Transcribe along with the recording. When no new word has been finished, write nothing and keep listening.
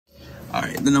All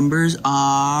right, the numbers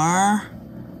are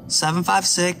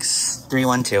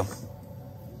 756-312.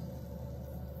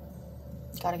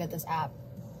 Gotta get this app.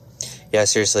 Yeah,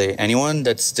 seriously, anyone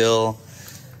that still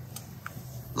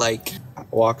like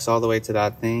walks all the way to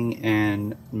that thing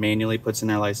and manually puts in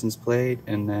their license plate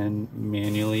and then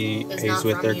manually pays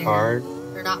with their card.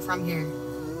 They're not from here.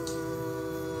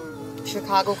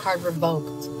 Chicago card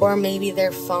revoked. Or maybe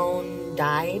their phone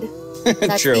died.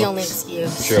 That's True. the only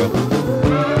excuse. True.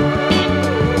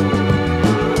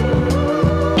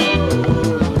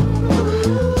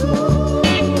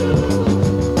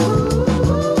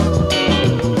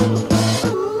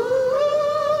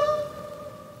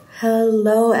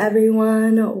 Hello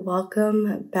everyone,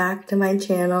 welcome back to my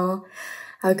channel.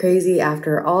 How crazy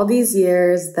after all these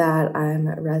years that I'm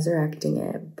resurrecting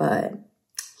it, but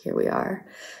here we are.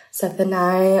 Seth and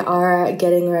I are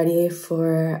getting ready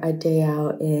for a day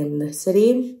out in the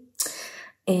city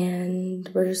and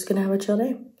we're just gonna have a chill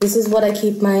day. This is what I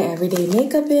keep my everyday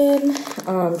makeup in,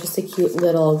 just a cute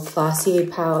little Glossier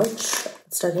pouch.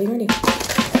 Let's start getting ready.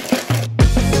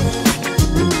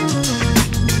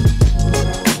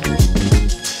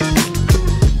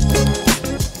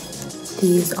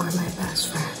 These are my best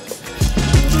friend.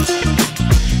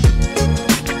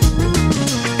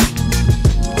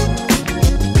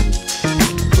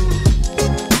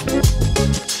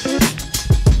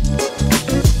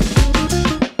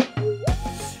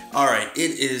 All right,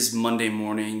 it is Monday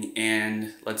morning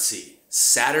and let's see,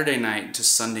 Saturday night to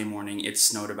Sunday morning, it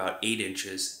snowed about 8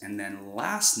 inches. And then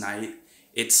last night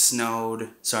it snowed,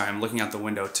 sorry, I'm looking out the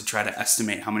window to try to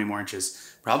estimate how many more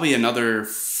inches, probably another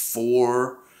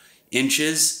 4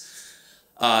 inches.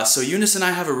 So Eunice and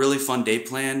I have a really fun day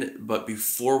planned, but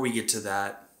before we get to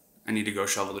that, I need to go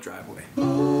shovel the driveway.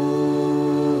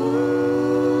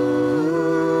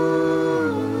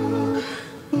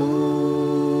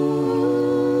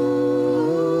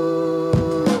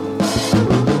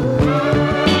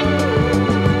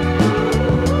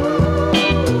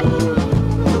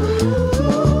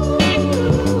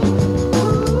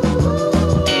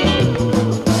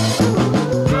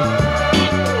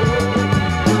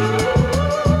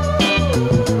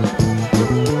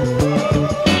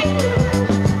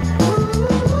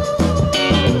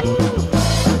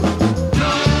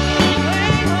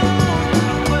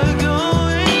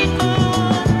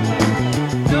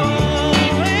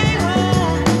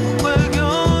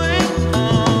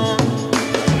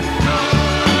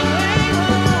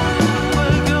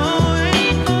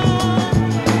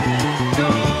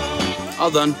 All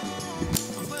done.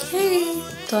 Okay,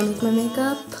 done with my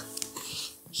makeup.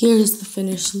 Here's the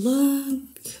finished look.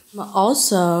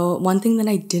 Also, one thing that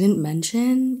I didn't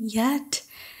mention yet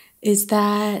is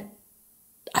that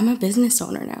I'm a business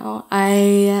owner now.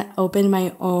 I opened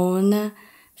my own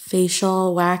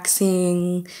facial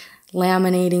waxing,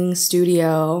 laminating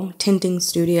studio, tinting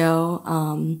studio,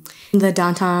 in the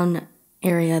downtown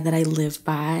area that I live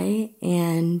by,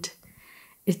 and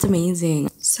it's amazing.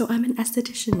 So I'm an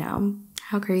esthetician now.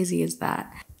 How crazy is that?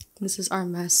 This is our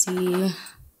messy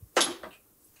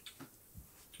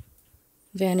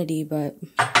vanity, but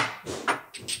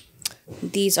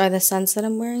these are the scents that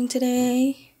I'm wearing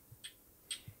today.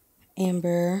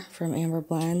 Amber from Amber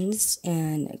Blends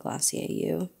and Glossier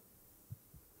U.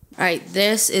 All right,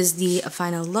 this is the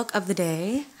final look of the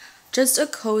day. Just a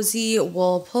cozy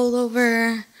wool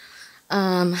pullover,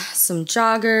 some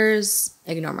joggers.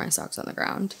 Ignore my socks on the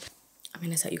ground. I'm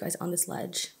gonna set you guys on this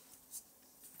ledge.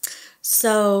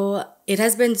 So it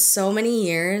has been so many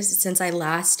years since I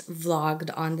last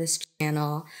vlogged on this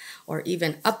channel or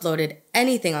even uploaded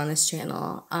anything on this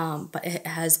channel. But it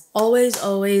has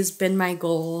always been my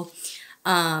goal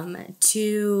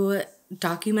to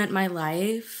document my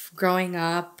life growing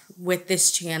up with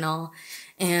this channel.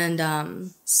 And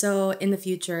so in the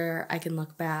future, I can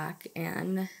look back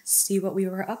and see what we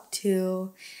were up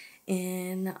to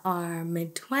in our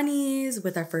mid-20s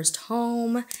with our first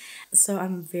home. So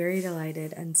I'm very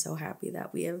delighted and so happy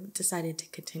that we have decided to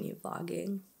continue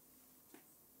vlogging.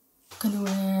 I'm gonna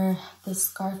wear this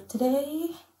scarf today.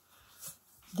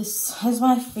 This is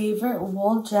my favorite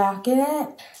wool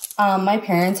jacket. My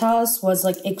parents' house was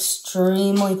like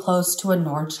extremely close to a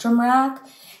Nordstrom rack,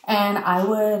 and I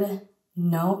would,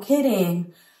 no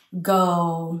kidding,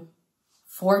 go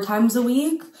 4 times a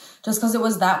week just because it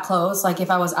was that close. Like if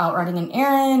I was out running an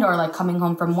errand or like coming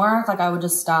home from work, like I would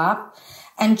just stop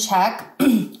and check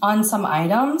on some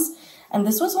items. And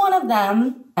this was one of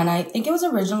them. And I think it was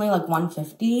originally like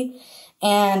 $150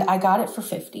 and I got it for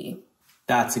 $50.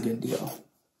 That's a good deal.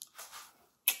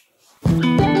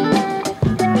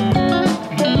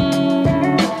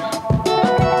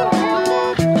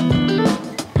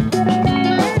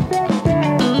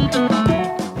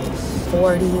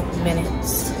 40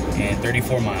 minutes. And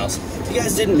 34 miles. If you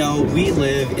guys didn't know, we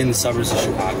live in the suburbs of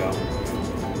Chicago.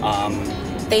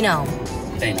 They know.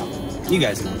 They know. You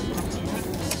guys know.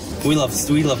 We love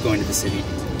going to the city.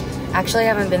 Actually, I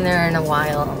haven't been there in a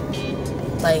while.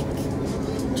 Like,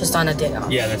 just on a day off.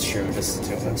 Yeah, that's true. Just the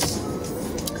two of us.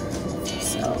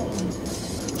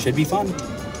 So, should be fun.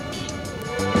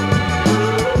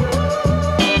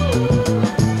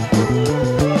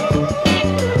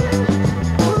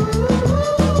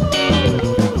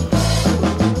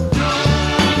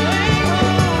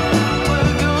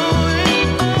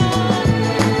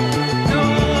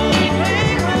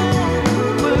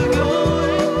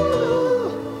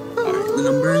 The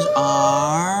numbers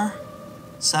are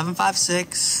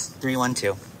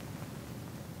 756-312.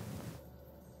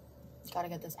 gotta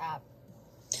get this app.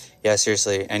 Yeah,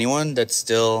 seriously. Anyone that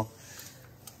still,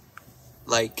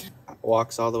 like,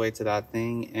 walks all the way to that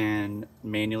thing and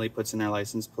manually puts in their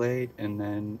license plate and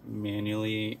then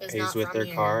manually pays with their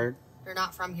card. They're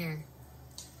not from here.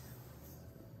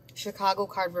 Chicago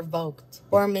card revoked.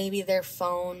 Or maybe their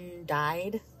phone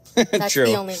died. That's True.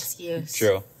 the only excuse.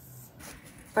 True.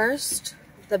 First,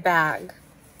 the bag.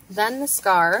 Then the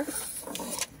scarf.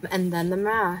 And then the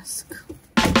mask.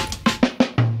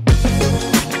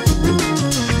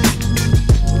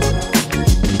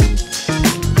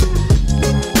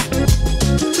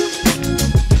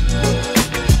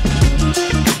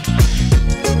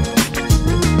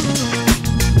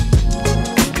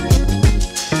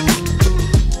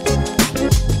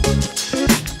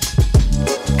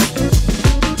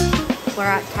 We're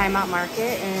at Time Out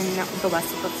Market in the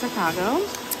west of Chicago.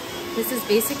 This is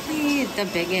basically the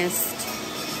biggest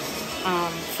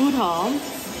food hall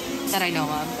that I know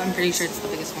of. I'm pretty sure it's the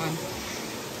biggest one.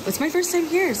 It's my first time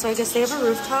here, so I guess they have a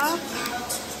rooftop,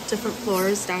 different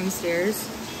floors downstairs.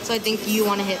 So I think you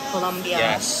want to hit Colombia.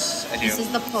 Yes, I do. This is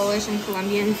the Polish and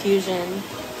Colombian fusion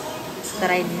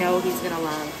that I know he's gonna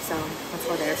love. So let's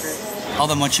go there first. Tell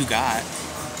them what you got.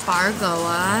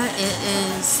 Bargoa. It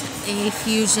is a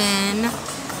fusion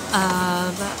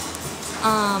of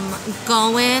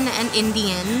Goan and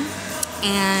Indian,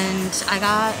 and I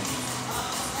got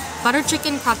butter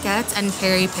chicken croquettes and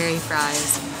peri peri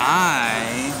fries.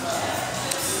 I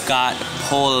got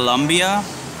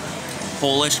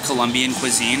Polish Colombian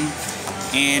cuisine,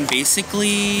 and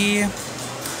basically,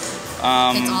 It's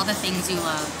all the things you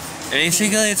love.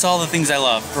 Basically, it's all the things I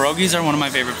love. Pierogies are one of my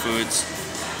favorite foods.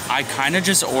 I kind of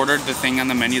just ordered the thing on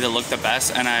the menu that looked the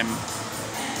best, and I'm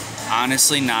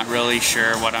honestly not really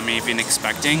sure what I'm even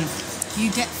expecting.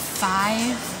 You get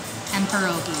 5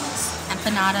 pierogies.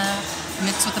 Empanada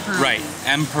mixed with a pierogi. Right,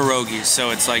 pierogies.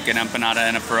 So it's like an empanada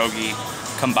and a pierogi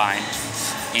combined.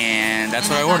 And that's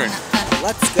what I ordered.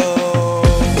 Let's go!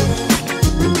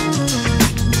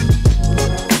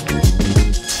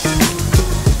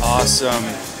 Awesome.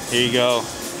 Here you go.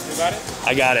 You got it?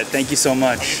 I got it. Thank you so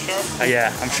much.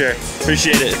 Yeah, I'm sure.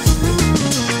 Appreciate it.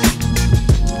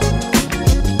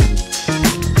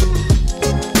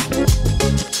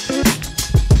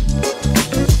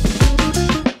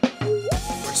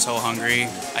 We're so hungry.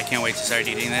 I can't wait to start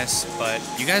eating this, but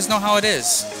you guys know how it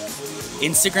is.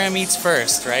 Instagram eats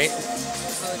first, right?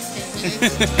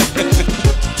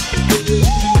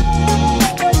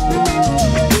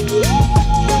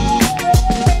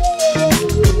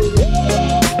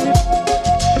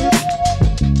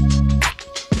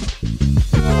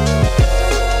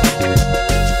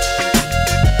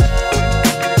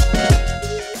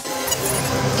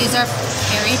 These are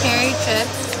peri peri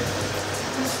chips.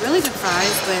 Really good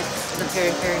fries with the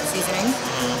peri peri seasoning.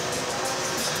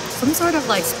 Some sort of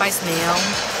like spiced mayo.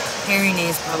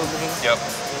 Peri-naise probably. Yep.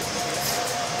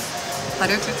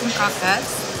 Butter chicken croquettes.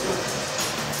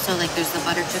 So like there's the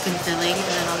butter chicken filling,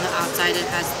 and then on the outside it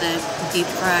has the deep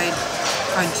fried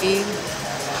crunchy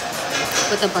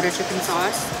with the butter chicken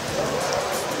sauce.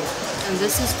 And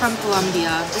this is from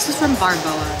Colombia. This is from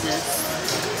Bargoa,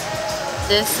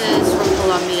 This is from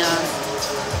Colombia.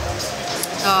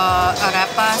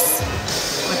 Arepas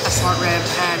with the short rib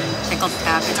and pickled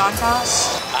cabbage on top.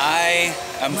 I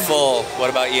am full. What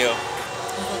about you?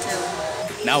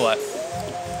 Now what?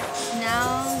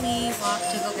 Now we walk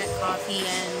to go get coffee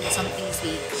and something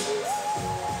sweet.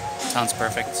 Sounds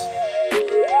perfect.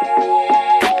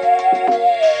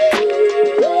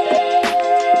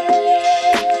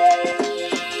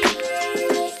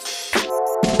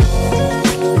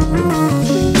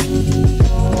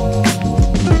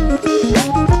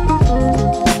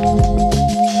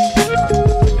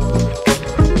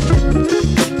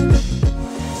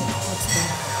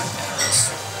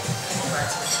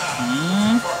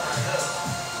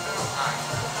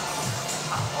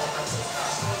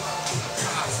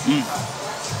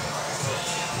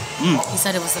 He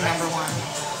said it was the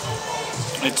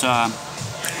 #1. It's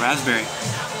raspberry.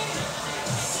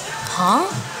 Huh?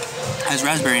 Has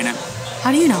raspberry in it.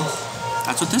 How do you know?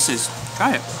 That's what this is.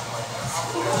 Try it.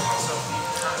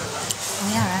 Oh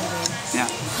yeah, raspberry. Yeah.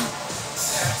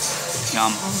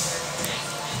 Yum.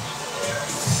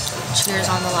 Cheers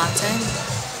on the latte.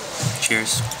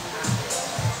 Cheers.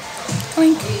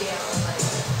 Oink.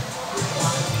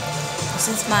 This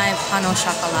is my pain au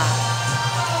chocolat.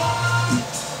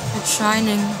 It's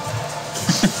shining.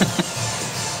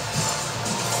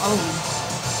 Oh.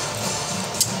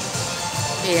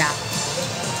 Yeah.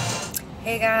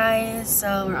 Hey guys,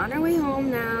 so we're on our way home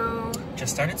now.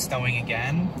 Just started snowing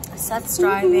again. Seth's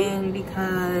driving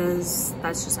because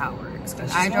that's just how it works.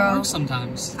 That's just how it works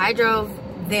sometimes. I drove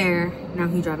there, now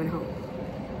he's driving home.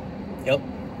 Yep.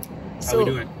 So How we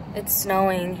doing? It's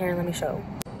snowing. Here, let me show.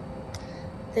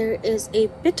 There is a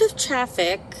bit of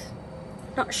traffic.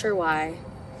 Not sure why.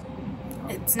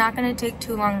 It's not gonna take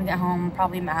too long to get home,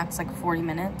 probably max like 40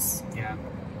 minutes. Yeah.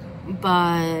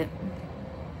 But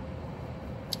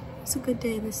it's a good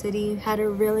day in the city. Had a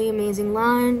really amazing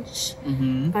lunch.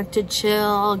 Back to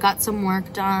chill, got some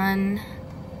work done.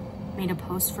 Made a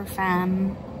post for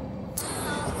Femme.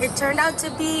 It turned out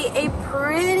to be a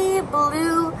pretty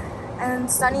blue and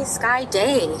sunny sky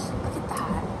day. Look at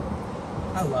that.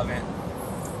 I love it.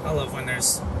 I love when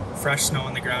there's fresh snow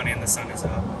on the ground and the sun is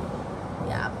out.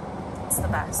 Yeah, it's the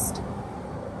best.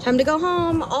 Time to go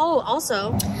home. Oh,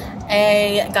 also,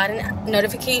 I got a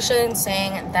notification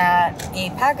saying that a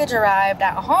package arrived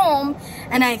at home,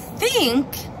 and I think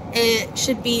it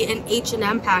should be an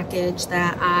H&M package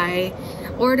that I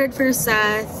ordered for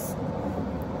Seth.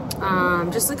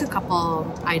 Just like a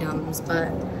couple items,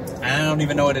 but I don't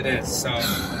even know what it is, so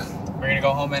we're gonna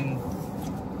go home and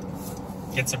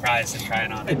get surprised and try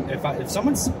it on. If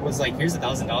someone was like, here's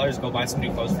 $1,000, go buy some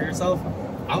new clothes for yourself,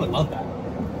 I would love that.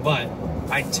 But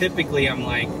I typically am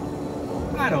like,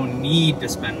 I don't need to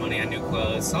spend money on new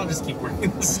clothes, so I'll just keep wearing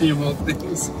the same old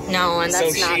things. no, and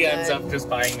that's so not she good. ends up just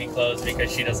buying me clothes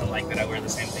because she doesn't like that I wear the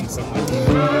same thing so much.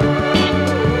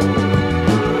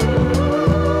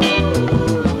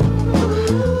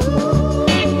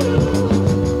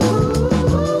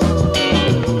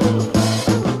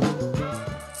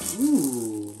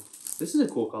 This is a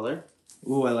cool color.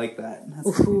 Ooh, I like that.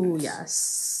 That's Ooh, nice.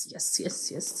 yes. Yes,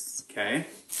 yes, yes. Okay.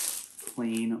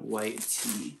 Plain white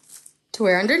tee. To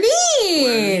wear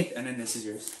underneath. And then this is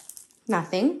yours.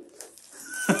 Nothing.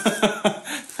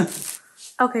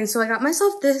 Okay, so I got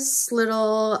myself this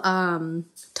little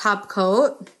top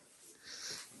coat.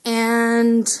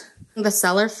 And the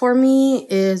seller for me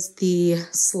is the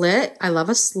slit. I love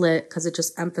a slit because it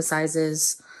just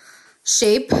emphasizes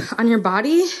shape on your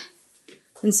body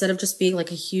instead of just being like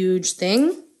a huge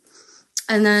thing.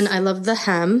 And then I love the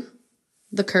hem,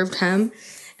 the curved hem.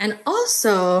 And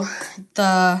also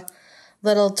the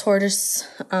little tortoise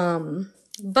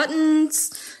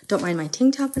buttons. Don't mind my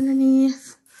tank top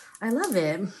underneath. I love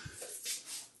it.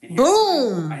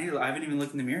 Boom! I haven't even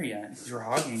looked in the mirror yet. You were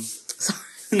hogging. Sorry.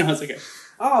 No, it's okay.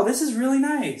 Oh, this is really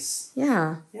nice.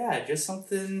 Yeah. Yeah, just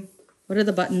something What are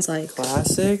the buttons like?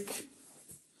 classic.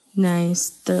 Nice.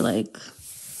 They're like...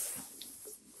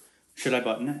 Should I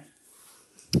button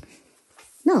it?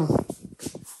 No.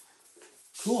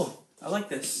 Cool. I like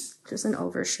this. Just an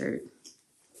overshirt.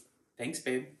 Thanks,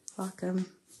 babe. Welcome.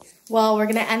 Well, we're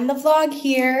going to end the vlog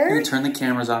here. I'm gonna turn the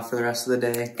cameras off for the rest of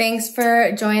the day. Thanks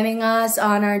for joining us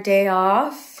on our day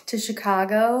off to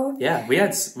Chicago. Yeah, we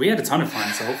had a ton of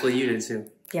fun, so hopefully you did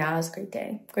too. Yeah, it was a great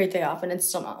day. Great day off, and it's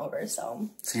still not over, so.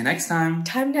 See you next time.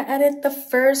 Time to edit the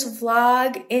first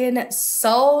vlog in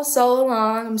so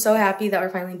long. I'm so happy that we're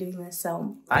finally doing this,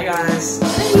 so. Bye, guys.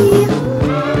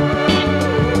 Bye.